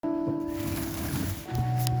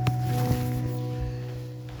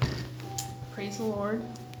the Lord.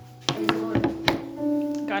 Praise the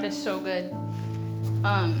Lord. God is so good.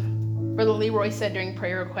 Brother Leroy said during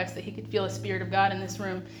prayer request that he could feel the Spirit of God in this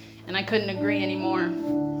room, and I couldn't agree anymore.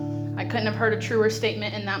 I couldn't have heard a truer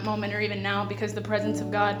statement in that moment or even now, because the presence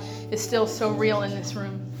of God is still so real in this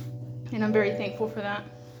room, and I'm very thankful for that.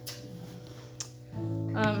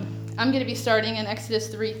 I'm going to be starting in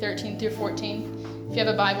Exodus 3:13 through 14. If you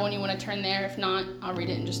have a Bible and you want to turn there, if not, I'll read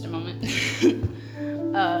it in just a moment.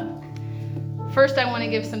 First, I want to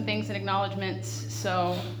give some thanks and acknowledgments.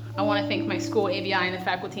 So I want to thank my school, ABI, and the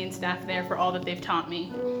faculty and staff there for all that they've taught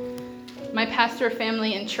me. My pastor,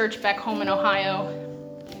 family, and church back home in Ohio,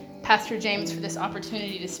 Pastor James, for this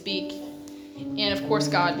opportunity to speak. And of course,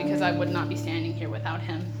 God, because I would not be standing here without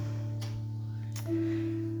him.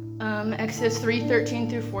 Exodus 3:13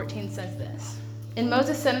 through 14 says this. And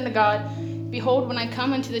Moses said unto God, Behold, when I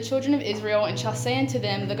come unto the children of Israel, and shall say unto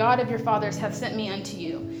them, The God of your fathers hath sent me unto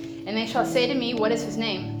you. And they shall say to me, What is his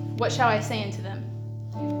name? What shall I say unto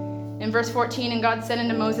them? In verse 14, And God said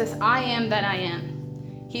unto Moses, I am that I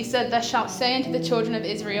am. He said, Thou shalt say unto the children of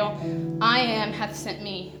Israel, I am hath sent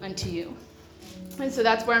me unto you. And so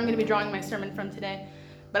that's where I'm going to be drawing my sermon from today.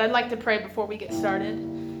 But I'd like to pray before we get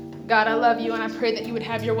started. God, I love you, and I pray that you would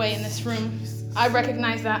have your way in this room. I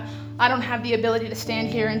recognize that I don't have the ability to stand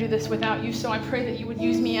here and do this without you, so I pray that you would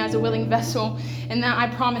use me as a willing vessel, and that I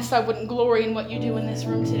promise I wouldn't glory in what you do in this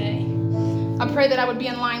room today. I pray that I would be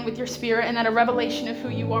in line with your spirit, and that a revelation of who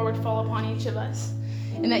you are would fall upon each of us,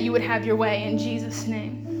 and that you would have your way in Jesus'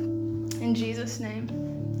 name. In Jesus' name.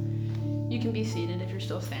 You can be seated if you're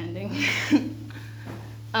still standing.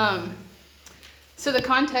 So the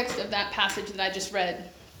context of that passage that I just read,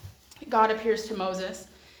 God appears to Moses,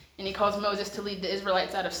 and he calls Moses to lead the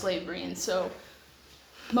Israelites out of slavery. And so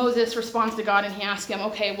Moses responds to God, and he asks him,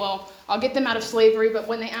 okay, well, I'll get them out of slavery, but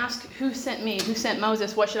when they ask, who sent me, who sent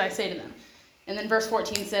Moses, what should I say to them? And then verse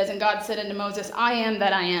 14 says, And God said unto Moses, I am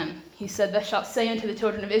that I am. He said, Thou shalt say unto the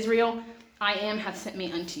children of Israel, I am hath sent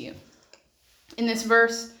me unto you. In this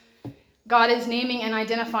verse, God is naming and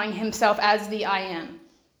identifying himself as the I am.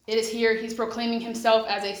 It is here he's proclaiming himself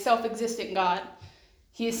as a self-existent God.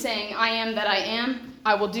 He is saying, I am that I am.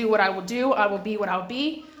 I will do what I will do. I will be what I'll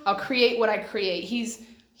be. I'll create what I create.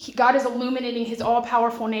 God is illuminating his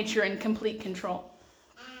all-powerful nature and complete control.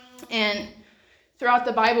 And throughout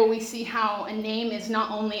the Bible, we see how a name is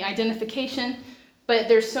not only identification, but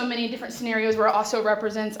there's so many different scenarios where it also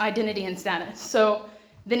represents identity and status. So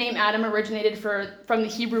the name Adam originated from the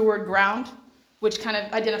Hebrew word ground, which kind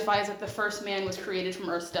of identifies that the first man was created from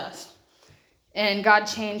earth's dust. And God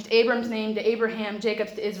changed Abram's name to Abraham,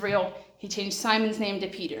 Jacob's to Israel. He changed Simon's name to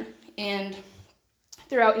Peter. And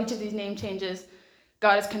throughout each of these name changes,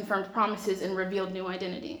 God has confirmed promises and revealed new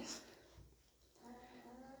identities.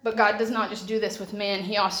 But God does not just do this with man.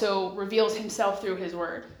 He also reveals himself through his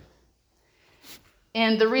word.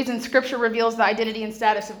 And the reason Scripture reveals the identity and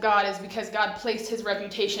status of God is because God placed his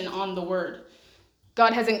reputation on the word.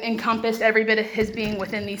 God has encompassed every bit of his being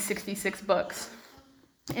within these 66 books.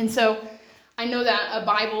 And so I know that a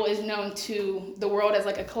Bible is known to the world as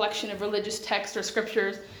like a collection of religious texts or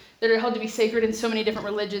scriptures that are held to be sacred in so many different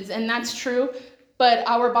religions, and that's true, but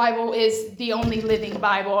our Bible is the only living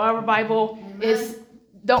Bible. Our Bible is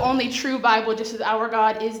the only true Bible, just as our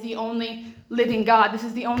God is the only living God. This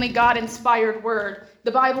is the only God-inspired word.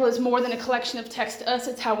 The Bible is more than a collection of texts to us.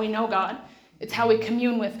 It's how we know God. It's how we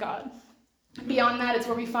commune with God. Beyond that, it's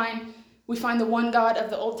where we find the one God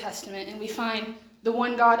of the Old Testament, and we find the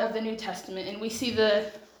one God of the New Testament, and we see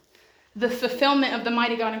the fulfillment of the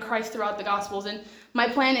mighty God in Christ throughout the Gospels. And my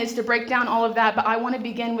plan is to break down all of that, but I want to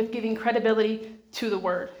begin with giving credibility to the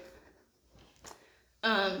Word.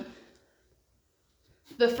 The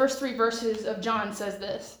first 3 verses of John says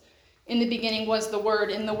this. In the beginning was the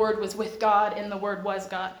Word, and the Word was with God, and the Word was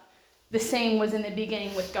God. The same was in the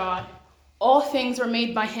beginning with God. All things were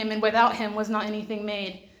made by him, and without him was not anything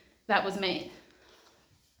made that was made.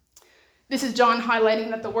 This is John highlighting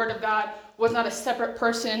that the Word of God was not a separate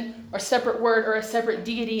person or separate word or a separate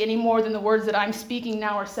deity any more than the words that I'm speaking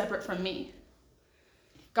now are separate from me.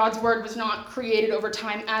 God's Word was not created over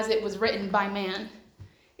time as it was written by man.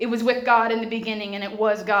 It was with God in the beginning, and it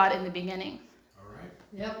was God in the beginning. All right.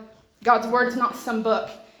 Yep. God's Word is not some book.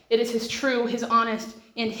 It is his true, his honest,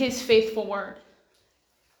 and his faithful Word.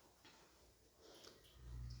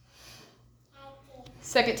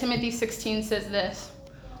 2 Timothy 16 says this.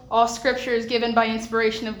 All Scripture is given by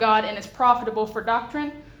inspiration of God and is profitable for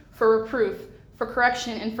doctrine, for reproof, for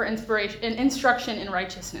correction, and for instruction in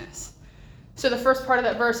righteousness, So the first part of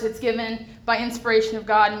that verse, it's given by inspiration of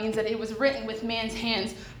God, means that it was written with man's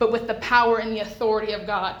hands, but with the power and the authority of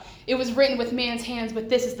God. It was written with man's hands, but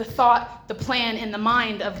this is the thought, the plan, and the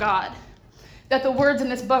mind of God. That the words in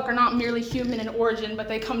this book are not merely human in origin, but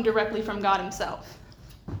they come directly from God himself.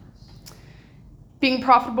 Being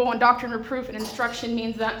profitable in doctrine, reproof, and instruction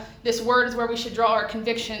means that this word is where we should draw our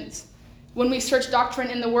convictions. When we search doctrine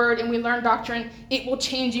in the word and we learn doctrine, it will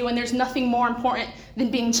change you, and there's nothing more important than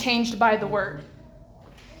being changed by the word.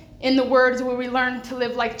 In the word is where we learn to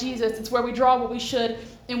live like Jesus. It's where we draw what we should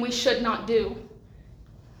and we should not do.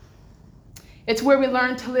 It's where we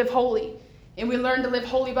learn to live holy, and we learn to live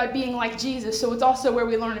holy by being like Jesus, so it's also where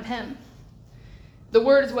we learn of him. The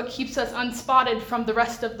word is what keeps us unspotted from the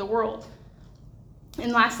rest of the world.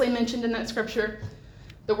 And lastly, mentioned in that scripture,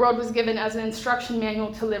 the world was given as an instruction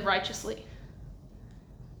manual to live righteously.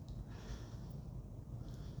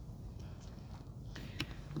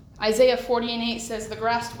 Isaiah 40:8 says, "The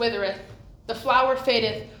grass withereth, the flower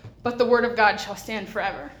fadeth, but the word of God shall stand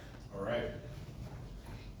forever." All right.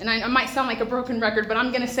 And I might sound like a broken record, but I'm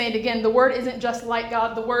going to say it again. The word isn't just like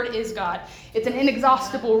God. The word is God. It's an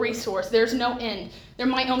inexhaustible resource. There's no end. There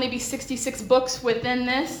might only be 66 books within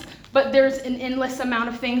this, but there's an endless amount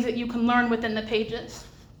of things that you can learn within the pages.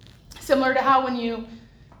 Similar to how when you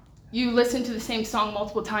listen to the same song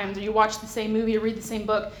multiple times, or you watch the same movie or read the same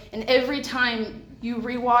book, and every time you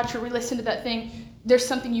rewatch or re-listen to that thing, there's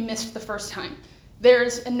something you missed the first time.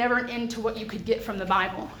 There's a never an end to what you could get from the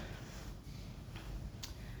Bible.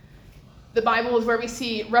 The Bible is where we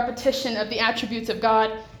see repetition of the attributes of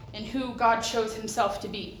God and who God shows himself to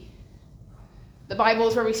be. The Bible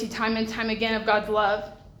is where we see time and time again of God's love,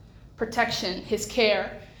 protection, his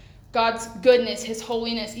care, God's goodness, his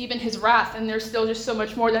holiness, even his wrath, and there's still just so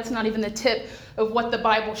much more. That's not even the tip of what the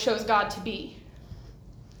Bible shows God to be.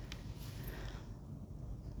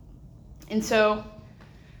 And so,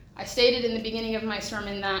 I stated in the beginning of my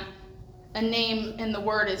sermon that a name in the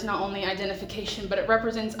word is not only identification, but it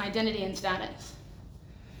represents identity and status.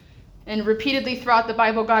 And repeatedly throughout the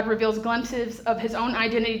Bible, God reveals glimpses of his own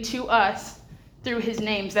identity to us through his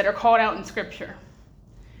names that are called out in Scripture.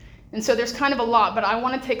 And so there's kind of a lot, but I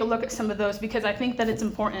want to take a look at some of those because I think that it's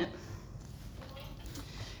important.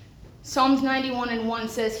 Psalms 91:1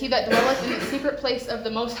 says, "He that dwelleth in the secret place of the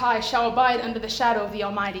Most High shall abide under the shadow of the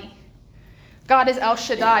Almighty." God is El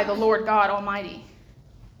Shaddai, the Lord God Almighty.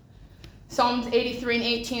 Psalms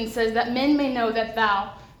 83:18 says, "That men may know that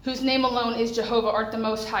thou, whose name alone is Jehovah, art the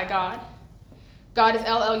Most High God. God is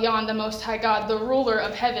El Elyon, the Most High God, the ruler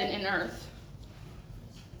of heaven and earth."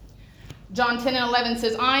 John 10:11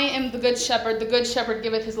 says, "I am the good shepherd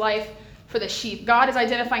giveth his life for the sheep." God is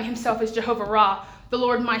identifying himself as Jehovah Ra, the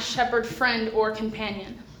Lord my shepherd, friend, or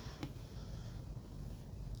companion.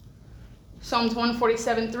 Psalms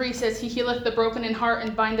 147:3 says, "He healeth the broken in heart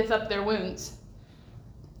and bindeth up their wounds."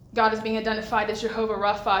 God is being identified as Jehovah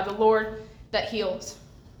Rapha, the Lord that heals.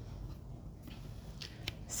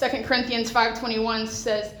 2 Corinthians 5:21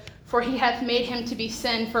 says, "For he hath made him to be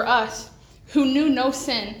sin for us, who knew no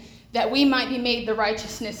sin, that we might be made the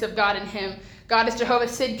righteousness of God in him." God is Jehovah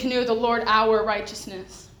Sidkenu, the Lord our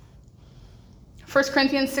righteousness. 1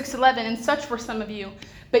 Corinthians 6:11, "And such were some of you,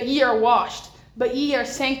 but ye are washed, but ye are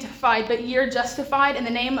sanctified, but ye are justified in the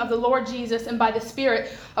name of the Lord Jesus and by the Spirit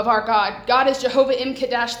of our God." God is Jehovah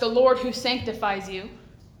Imkadash, the Lord who sanctifies you.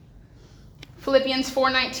 Philippians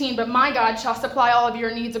 4:19, "But my God shall supply all of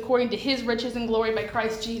your needs according to his riches and glory by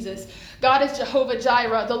Christ Jesus." God is Jehovah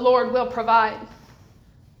Jireh, the Lord will provide.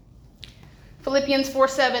 Philippians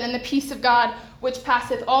 4:7, "And the peace of God, which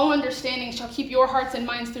passeth all understanding, shall keep your hearts and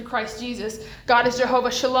minds through Christ Jesus." God is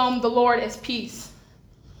Jehovah Shalom, the Lord is peace.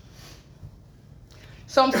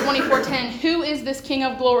 Psalms 24:10, "Who is this King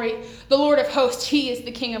of glory? The Lord of hosts, he is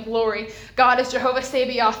the King of glory." God is Jehovah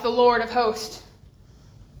Sabaoth, the Lord of hosts.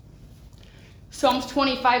 Psalms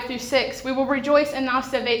 25-6, "We will rejoice in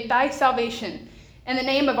thy salvation. In the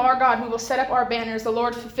name of our God we will set up our banners. The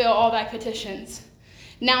Lord fulfill all thy petitions.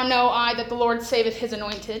 Now know I that the Lord saveth his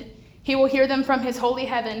anointed. He will hear them from his holy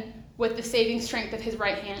heaven with the saving strength of his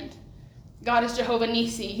right hand." God is Jehovah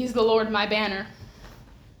Nisi. He's the Lord my banner.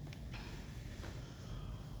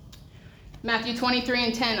 Matthew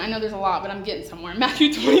 23:10. I know there's a lot, but I'm getting somewhere.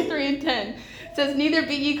 Matthew 23:10 says, "Neither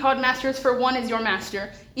be ye called masters, for one is your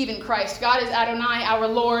master, even Christ." God is Adonai, our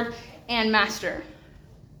Lord and Master.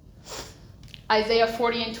 Isaiah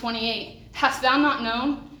 40:28. "Hast thou not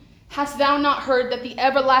known? Hast thou not heard that the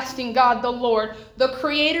everlasting God, the Lord, the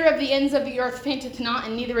creator of the ends of the earth, fainteth not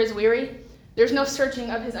and neither is weary?" There's no searching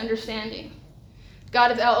of his understanding.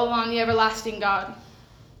 God is El Elyon, the everlasting God.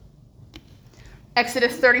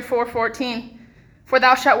 Exodus 34:14. For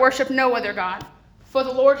thou shalt worship no other God. For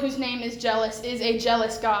the Lord, whose name is jealous, is a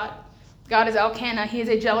jealous God. God is Elkanah. He is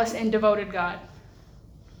a jealous and devoted God.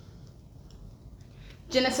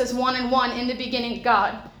 Genesis 1:1, in the beginning,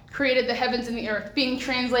 God created the heavens and the earth. Being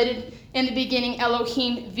translated, in the beginning,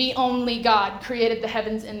 Elohim, the only God, created the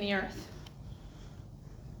heavens and the earth.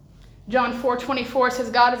 John 4:24 says,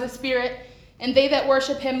 God is a spirit, and they that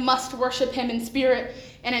worship him must worship him in spirit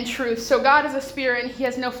and in truth. So God is a spirit, and he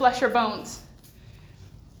has no flesh or bones.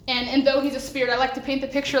 And though he's a spirit, I like to paint the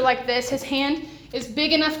picture like this. His hand is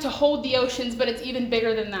big enough to hold the oceans, but it's even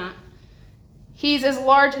bigger than that. He's as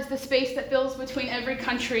large as the space that fills between every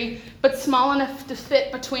country, but small enough to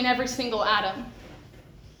fit between every single atom.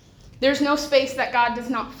 There's no space that God does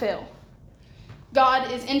not fill.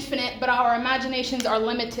 God is infinite, but our imaginations are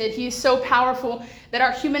limited. He is so powerful that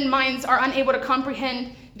our human minds are unable to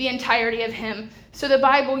comprehend the entirety of him. So the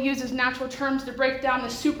Bible uses natural terms to break down the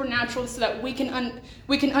supernatural so that we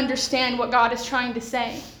can understand what God is trying to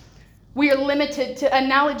say. We are limited to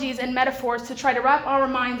analogies and metaphors to try to wrap our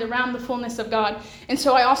minds around the fullness of God. And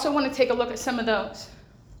so I also want to take a look at some of those.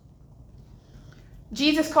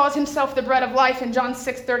 Jesus calls himself the bread of life in John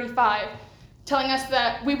 6:35, telling us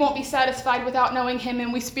that we won't be satisfied without knowing him,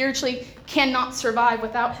 and we spiritually cannot survive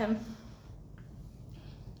without him.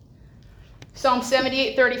 Psalm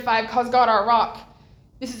 78:35 calls God our rock.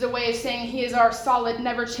 This is a way of saying he is our solid,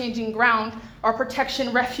 never-changing ground, our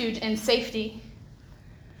protection, refuge, and safety.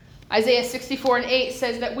 Isaiah 64:8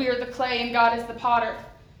 says that we are the clay and God is the potter.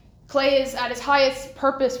 Clay is at its highest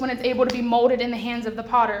purpose when it's able to be molded in the hands of the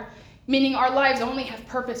potter, meaning our lives only have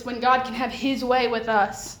purpose when God can have his way with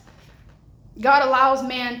us. God allows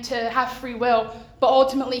man to have free will, but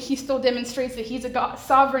ultimately he still demonstrates that he's a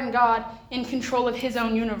sovereign God in control of his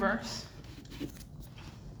own universe.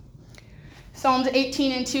 Psalms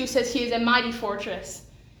 18:2 says he is a mighty fortress,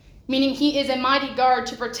 meaning he is a mighty guard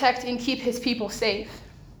to protect and keep his people safe.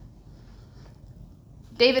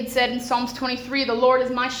 David said in Psalms 23, the Lord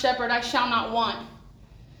is my shepherd, I shall not want.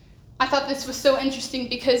 I thought this was so interesting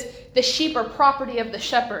because the sheep are property of the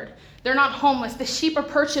shepherd. They're not homeless. The sheep are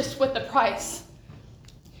purchased with a price.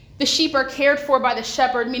 The sheep are cared for by the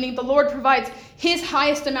shepherd, meaning the Lord provides his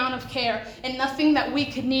highest amount of care, and nothing that we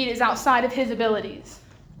could need is outside of his abilities.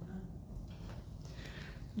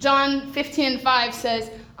 John 15:5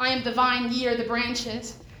 says, I am the vine, ye are the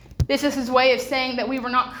branches. This is his way of saying that we were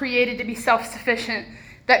not created to be self-sufficient,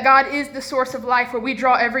 that God is the source of life where we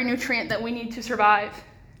draw every nutrient that we need to survive.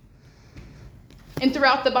 And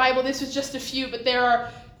throughout the Bible, this was just a few, but there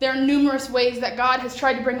are numerous ways that God has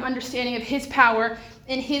tried to bring understanding of his power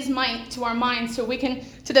and his might to our minds so we can,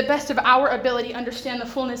 to the best of our ability, understand the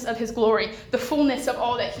fullness of his glory, the fullness of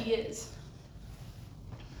all that he is.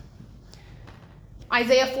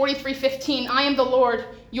 Isaiah 43:15, I am the Lord,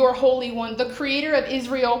 your Holy One, the Creator of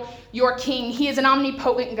Israel, your King. He is an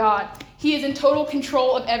omnipotent God. He is in total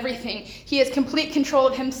control of everything. He has complete control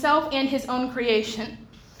of himself and his own creation.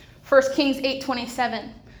 1 Kings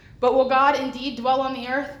 8:27, but will God indeed dwell on the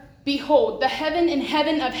earth? Behold, the heaven and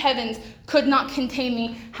heaven of heavens could not contain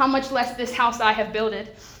me, how much less this house I have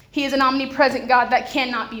builded. He is an omnipresent God that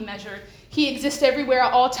cannot be measured. He exists everywhere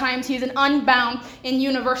at all times. He is an unbound and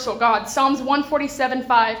universal God. Psalms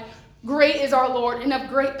 147:5, great is our Lord and of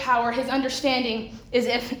great power. His understanding is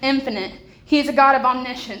infinite. He is a God of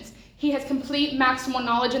omniscience. He has complete maximal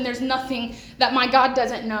knowledge, and there's nothing that my God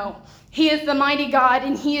doesn't know. He is the mighty God,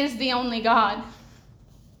 and he is the only God.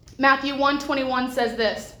 Matthew 1:21 says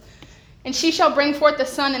this, and she shall bring forth a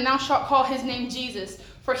son, and thou shalt call his name Jesus,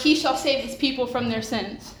 for he shall save his people from their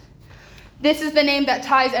sins. This is the name that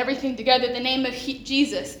ties everything together, the name of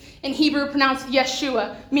Jesus, in Hebrew pronounced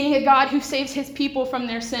Yeshua, meaning a God who saves his people from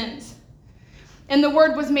their sins. And the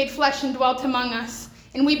Word was made flesh and dwelt among us,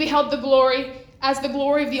 and we beheld the glory as the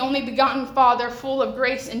glory of the only begotten Father, full of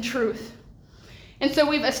grace and truth. And so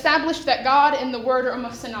we've established that God and the Word are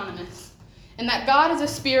almost synonymous, and that God is a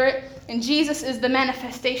spirit, and Jesus is the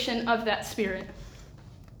manifestation of that spirit.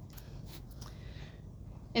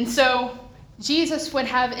 And so Jesus would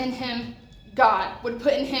have in him God, would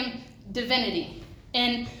put in him divinity.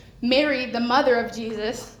 And Mary, the mother of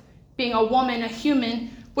Jesus, being a woman, a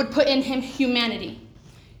human, would put in him humanity.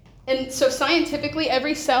 And so scientifically,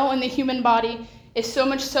 every cell in the human body is so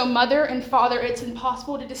much so mother and father, it's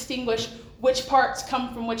impossible to distinguish which parts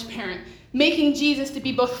come from which parent, making Jesus to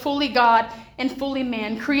be both fully God and fully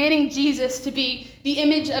man, creating Jesus to be the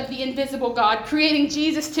image of the invisible God, creating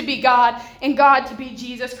Jesus to be God and God to be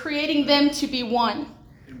Jesus, creating them to be one.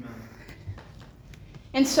 Amen.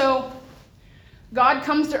 And so God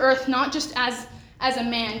comes to earth not just as a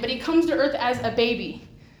man, but he comes to earth as a baby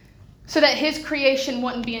so that his creation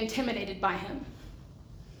wouldn't be intimidated by him.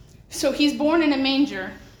 So he's born in a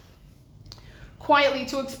manger, quietly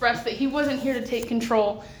to express that he wasn't here to take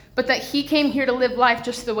control, but that he came here to live life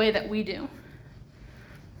just the way that we do.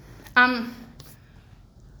 I'm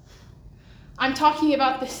talking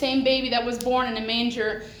about the same baby that was born in a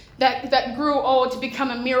manger, that grew old to become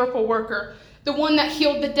a miracle worker, the one that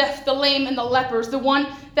healed the deaf, the lame, and the lepers, the one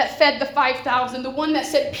that fed the 5,000, the one that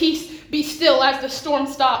said, "Peace, be still," as the storm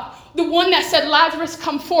stopped, the one that said, "Lazarus,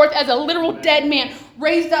 come forth," as a literal dead man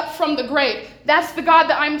raised up from the grave. That's the God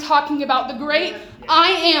that I'm talking about. The great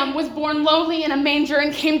I Am was born lowly in a manger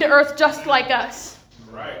and came to earth just like us.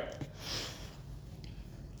 Right.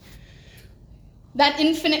 That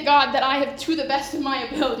infinite God that I have, to the best of my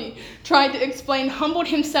ability, tried to explain, humbled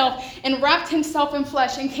himself and wrapped himself in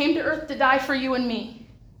flesh and came to earth to die for you and me.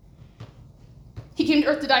 He came to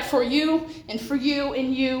earth to die for you and for you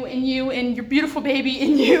and you and you and your beautiful baby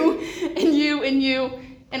and you and you and you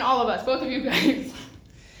and all of us, both of you guys.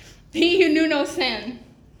 He who knew no sin,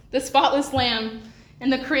 the spotless lamb,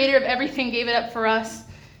 and the creator of everything gave it up for us.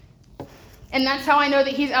 And that's how I know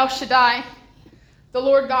that he's El Shaddai, the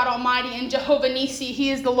Lord God Almighty, and Jehovah Nissi.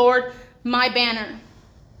 He is the Lord, my banner.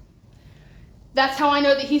 That's how I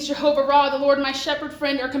know that he's Jehovah Ra, the Lord, my shepherd,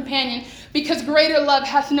 friend, or companion, because greater love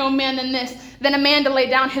hath no man than this, than a man to lay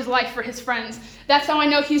down his life for his friends. That's how I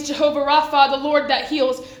know he's Jehovah Rapha, the Lord that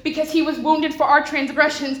heals, because he was wounded for our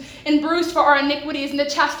transgressions and bruised for our iniquities, and the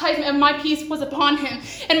chastisement of my peace was upon him.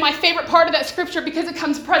 And my favorite part of that scripture, because it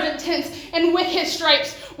comes present tense, and with his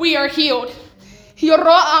stripes we are healed.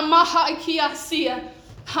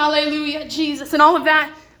 Hallelujah, Jesus. And all of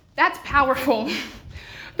that, that's powerful.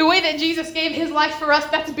 The way that Jesus gave his life for us,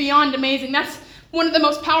 that's beyond amazing. That's one of the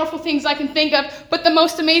most powerful things I can think of. But the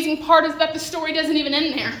most amazing part is that the story doesn't even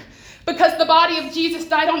end there. Because the body of Jesus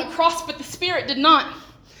died on the cross, but the spirit did not.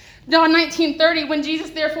 John 19:30, when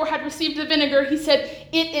Jesus therefore had received the vinegar, he said,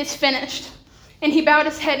 "It is finished." And he bowed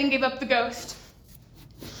his head and gave up the ghost.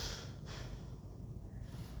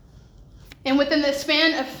 And within the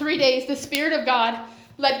span of 3 days, the Spirit of God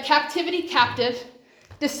led captivity captive,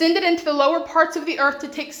 descended into the lower parts of the earth to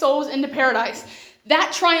take souls into paradise.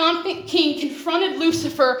 That triumphant king confronted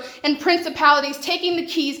Lucifer and principalities, taking the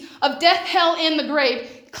keys of death, hell, and the grave,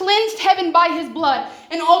 cleansed heaven by his blood,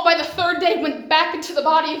 and all by the third day went back into the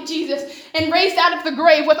body of Jesus and raised out of the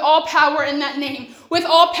grave with all power in that name, with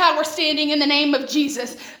all power standing in the name of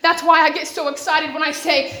Jesus. That's why I get so excited when I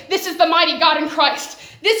say, this is the mighty God in Christ.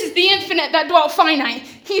 This is the infinite that dwelt finite.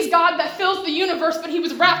 He's God that fills the universe, but he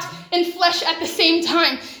was wrapped in flesh at the same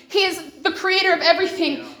time. He is the creator of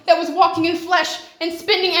everything that was walking in flesh and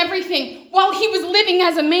spending everything. While he was living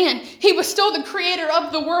as a man, he was still the creator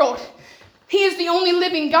of the world. He is the only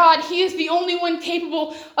living God. He is the only one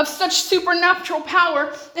capable of such supernatural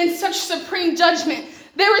power and such supreme judgment.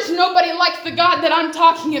 There is nobody like the God that I'm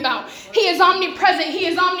talking about. He is omnipresent, he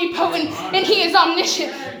is omnipotent, and he is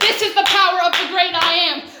omniscient. This is the power of the great I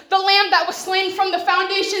Am, the Lamb that was slain from the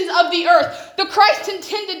foundations of the earth, the Christ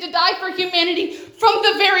intended to die for humanity from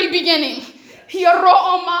the very beginning. If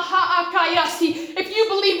you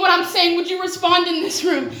believe what I'm saying, would you respond in this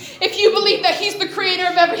room? If you believe that he's the creator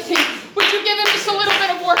of everything, would you give him just a little bit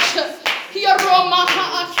of worship?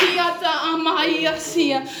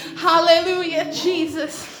 Hallelujah,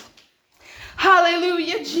 Jesus.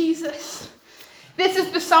 Hallelujah, Jesus. This is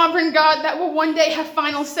the sovereign God that will one day have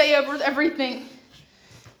final say over everything.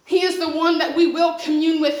 He is the one that we will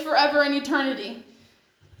commune with forever in eternity.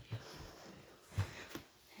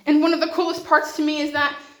 And one of the coolest parts to me is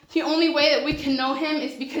that the only way that we can know him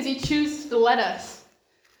is because he chooses to let us.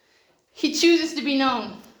 He chooses to be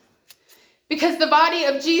known. Because the body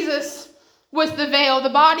of Jesus was the veil. The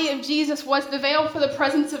body of Jesus was the veil for the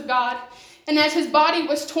presence of God. And as his body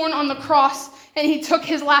was torn on the cross and he took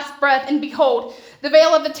his last breath, and behold, the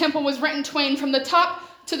veil of the temple was rent in twain from the top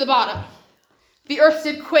to the bottom. The earth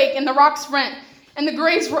did quake and the rocks rent and the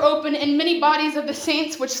graves were opened, and many bodies of the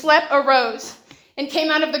saints which slept arose and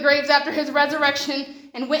came out of the graves after his resurrection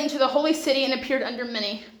and went into the holy city and appeared unto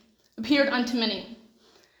many.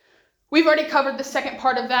 We've already covered the second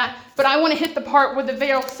part of that, but I want to hit the part where the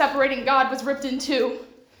veil separating God was ripped in two.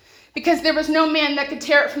 Because there was no man that could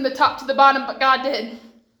tear it from the top to the bottom, but God did.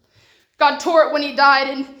 God tore it when he died,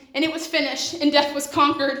 and it was finished, and death was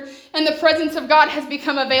conquered, and the presence of God has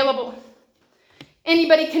become available.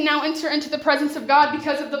 Anybody can now enter into the presence of God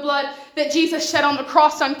because of the blood that Jesus shed on the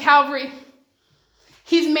cross on Calvary.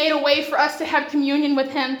 He's made a way for us to have communion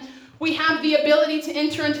with him. We have the ability to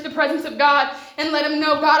enter into the presence of God and let him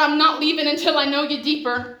know, God, I'm not leaving until I know you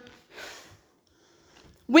deeper.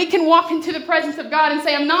 We can walk into the presence of God and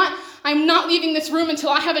say, I'm not I'm not leaving this room until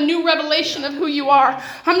I have a new revelation of who you are.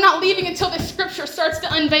 I'm not leaving until this scripture starts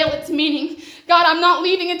to unveil its meaning. God, I'm not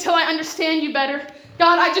leaving until I understand you better.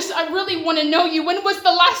 God, I really want to know you. When was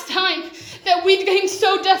the last time that we became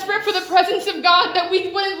so desperate for the presence of God that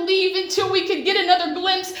we wouldn't leave until we could get another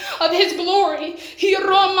glimpse of his glory?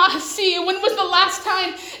 When was the last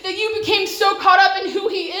time that you became so caught up in who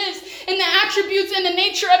he is and the attributes and the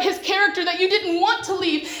nature of his character that you didn't want to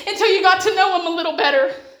leave until you got to know him a little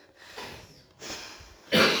better?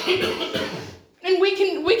 And we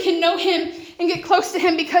can know him and get close to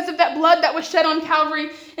him because of that blood that was shed on Calvary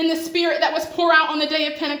and the Spirit that was poured out on the day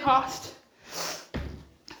of Pentecost.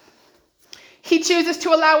 He chooses to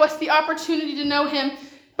allow us the opportunity to know him,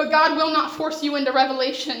 but God will not force you into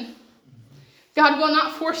revelation. God will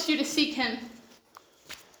not force you to seek him.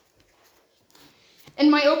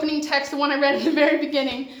 In my opening text, the one I read in the very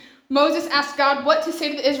beginning, Moses asked God what to say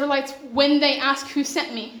to the Israelites when they ask who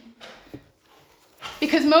sent me.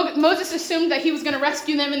 Because Moses assumed that he was going to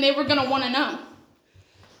rescue them and they were going to want to know.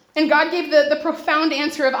 And God gave the profound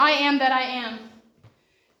answer of, I am that I am.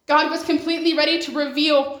 God was completely ready to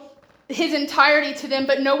reveal his entirety to them,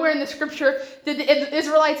 but nowhere in the scripture did the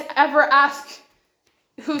Israelites ever ask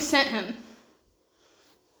who sent him.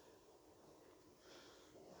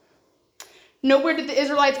 Nowhere did the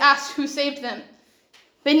Israelites ask who saved them.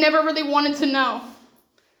 They never really wanted to know.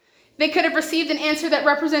 They could have received an answer that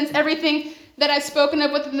represents everything that I've spoken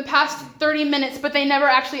of within the past 30 minutes, but they never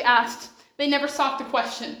actually asked. They never sought the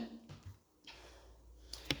question.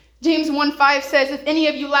 James 1:5 says, if any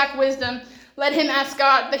of you lack wisdom, let him ask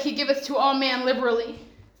God that he giveth to all man liberally.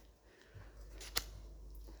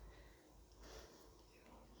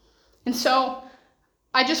 And so,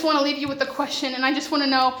 I just want to leave you with a question, and I just want to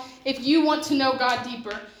know if you want to know God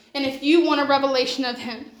deeper, and if you want a revelation of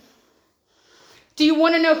him. Do you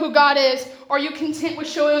want to know who God is? Or are you content with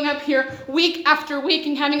showing up here week after week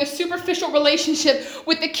and having a superficial relationship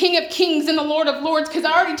with the King of Kings and the Lord of Lords? Because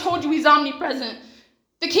I already told you he's omnipresent.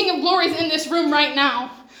 The King of Glory is in this room right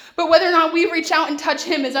now. But whether or not we reach out and touch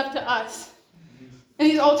him is up to us.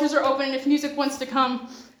 And these altars are open, and if music wants to come,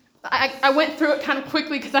 I went through it kind of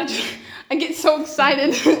quickly because I get so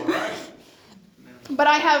excited. But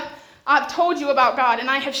I've told you about God, and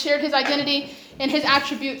I have shared his identity and his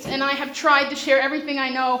attributes, and I have tried to share everything I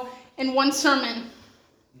know in one sermon.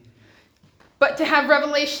 But to have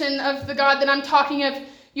revelation of the God that I'm talking of,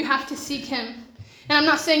 you have to seek him. And I'm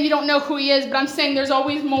not saying you don't know who he is, but I'm saying there's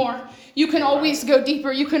always more. You can always go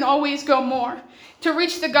deeper. You can always go more. To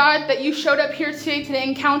reach the God that you showed up here today to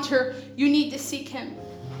encounter, you need to seek him.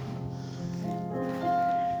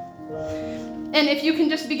 And if you can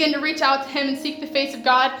just begin to reach out to him and seek the face of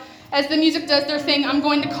God, as the music does their thing, I'm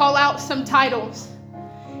going to call out some titles.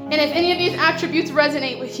 And if any of these attributes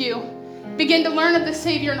resonate with you, begin to learn of the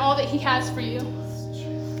Savior and all that he has for you.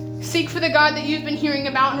 Seek for the God that you've been hearing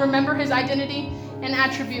about and remember his identity and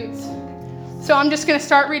attributes. So I'm just going to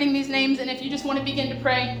start reading these names, and if you just want to begin to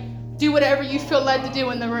pray, do whatever you feel led to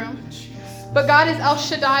do in the room. But God is El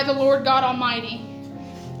Shaddai, the Lord God Almighty.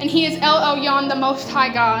 And he is El Elyon, the Most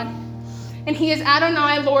High God. And he is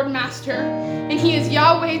Adonai, Lord Master. And he is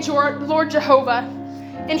Yahweh, Lord Jehovah.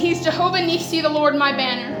 And he's Jehovah Nissi, the Lord my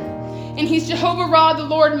banner. And he's Jehovah Ra, the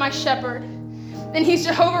Lord my shepherd. And he's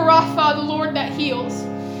Jehovah Rapha, the Lord that heals.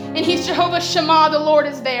 And he's Jehovah Shammah, the Lord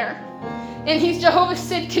is there. And he's Jehovah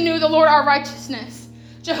Sidkenu, the Lord our righteousness.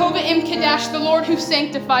 Jehovah Imkadash, the Lord who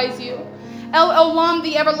sanctifies you. El Olam,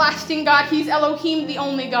 the everlasting God. He's Elohim, the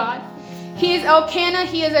only God. He is Elkanah,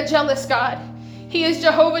 he is a jealous God. He is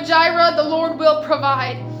Jehovah Jireh, the Lord will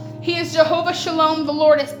provide. He is Jehovah Shalom, the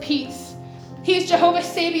Lord is peace. He is Jehovah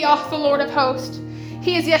Sabaoth, the Lord of hosts.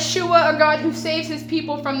 He is Yeshua, a God who saves his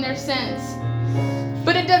people from their sins.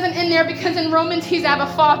 But it doesn't end there, because in Romans he's Abba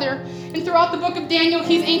Father. And throughout the book of Daniel,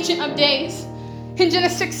 he's Ancient of Days. In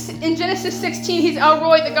Genesis 16, he's El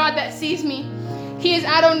Roy, the God that sees me. He is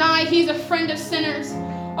Adonai, he's a friend of sinners.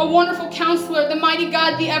 A wonderful counselor, the mighty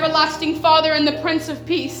God, the everlasting Father, and the Prince of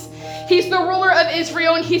Peace. He's the ruler of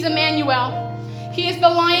Israel, and he's Emmanuel. He is the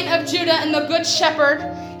Lion of Judah and the Good Shepherd.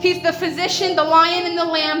 He's the physician, the Lion and the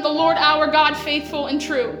Lamb, the Lord our God, faithful and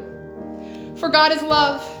true. For God is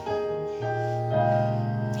love.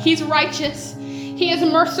 He's righteous. He is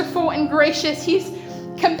merciful and gracious. He's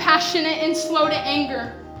compassionate and slow to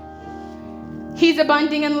anger. He's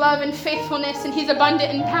abundant in love and faithfulness, and he's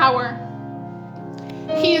abundant in power.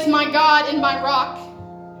 He is my God and my rock.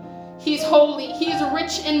 He is holy. He is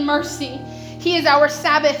rich in mercy. He is our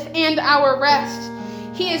Sabbath and our rest.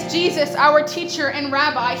 He is Jesus, our teacher and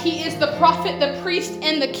rabbi. He is the prophet, the priest,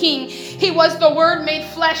 and the king. He was the Word made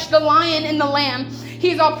flesh, the lion and the lamb.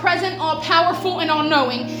 He's all present, all powerful, and all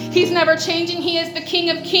knowing. He's never changing. He is the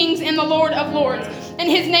King of kings and the Lord of lords.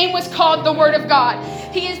 And his name was called the Word of God.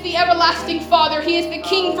 He is the everlasting Father. He is the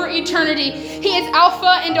King for eternity. He is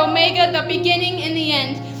Alpha and Omega, the beginning and the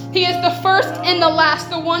end. He is the first and the last,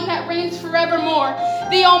 the one that reigns forevermore.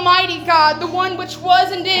 The Almighty God, the one which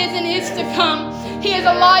was and is to come. He is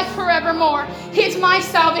alive forevermore. He is my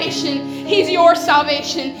salvation. He's your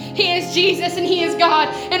salvation. He is Jesus and He is God.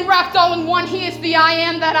 And wrapped all in one, He is the I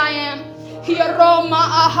am that I am.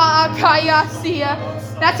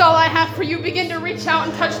 That's all I have for you. Begin to reach out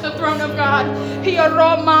and touch the throne of God. In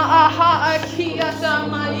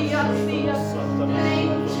the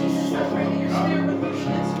name of Jesus, I pray that your spirit would move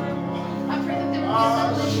in this room. I pray that there would be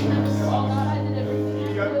revelation of this all. God, I did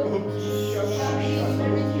everything I could. God, I did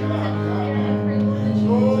everything I had. I pray, Lord, that you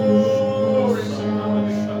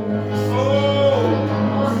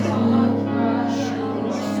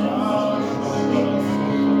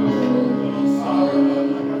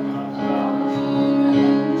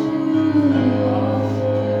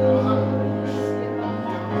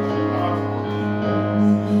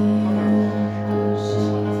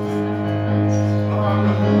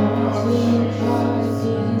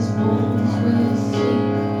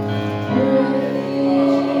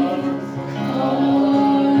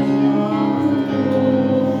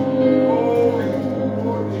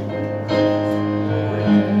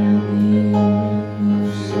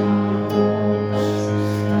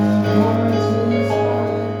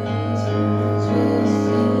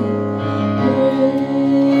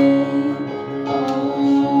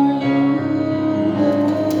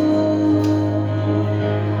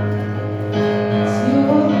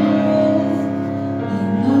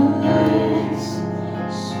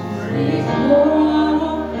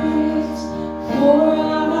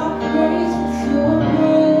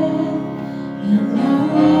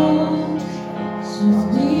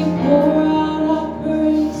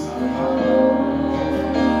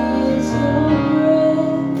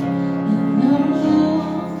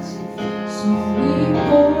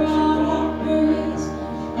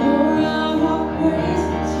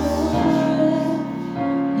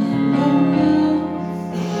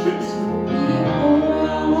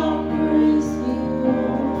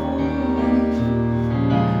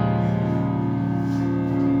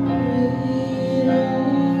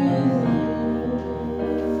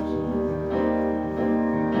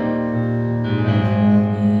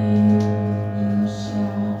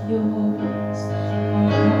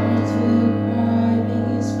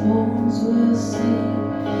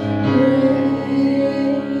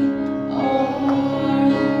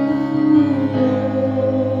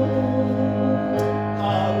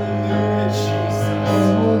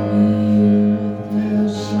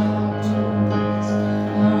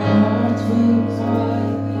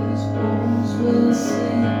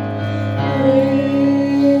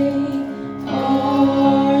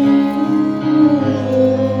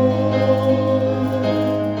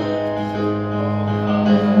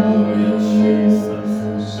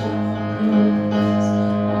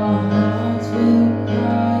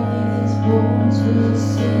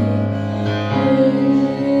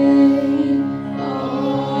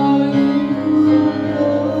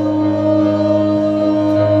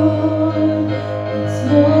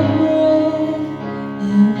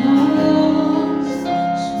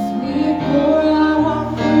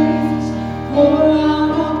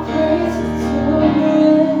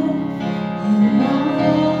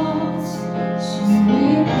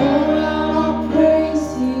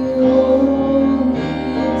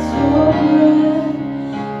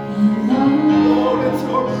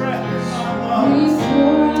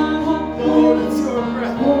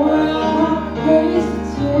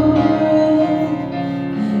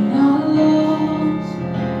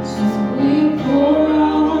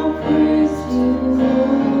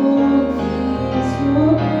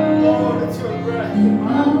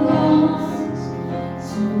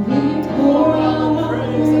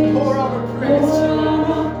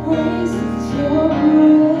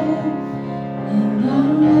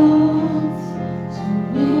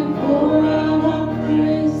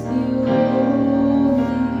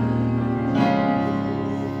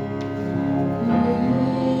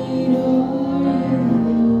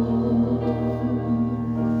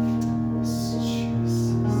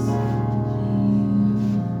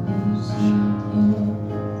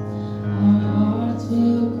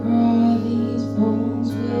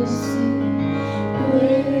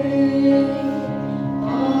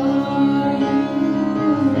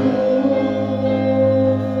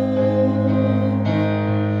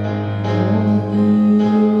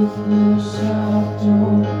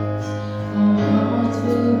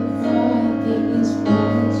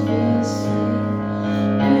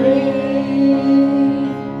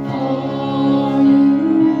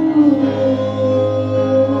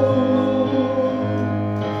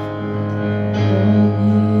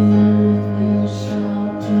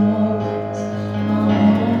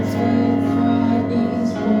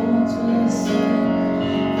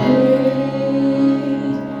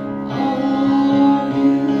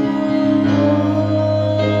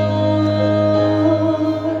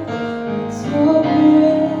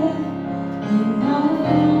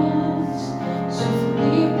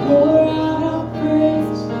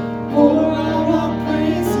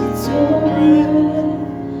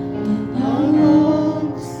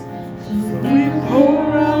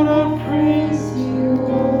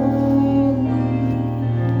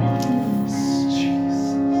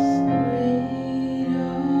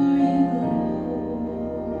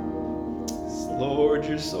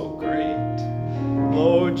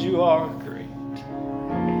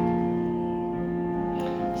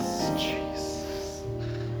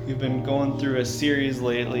We've been going through a series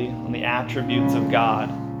lately on the attributes of God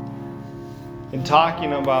and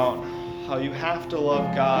talking about how you have to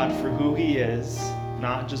love God for who He is,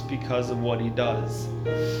 not just because of what He does.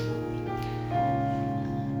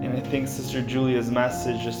 And I think Sister Julia's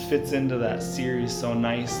message just fits into that series so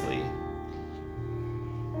nicely,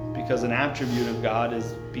 because an attribute of God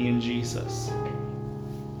is being Jesus.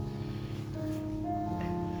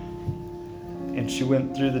 And she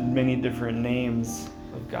went through the many different names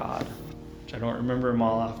of God, which I don't remember them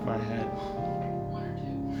all off my head. One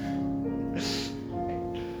or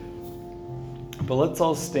two. But let's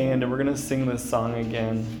all stand and we're going to sing this song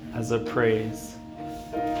again as a praise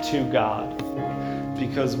to God.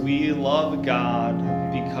 Because we love God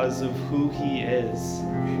because of who He is.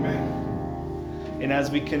 Amen. And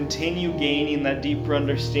as we continue gaining that deeper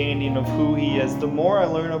understanding of who He is, the more I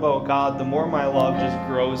learn about God, the more my love just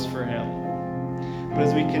grows for Him. But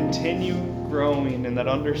as we continue growing in that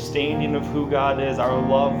understanding of who God is, our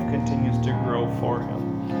love continues to grow for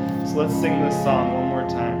Him. So let's sing this song one more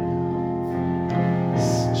time.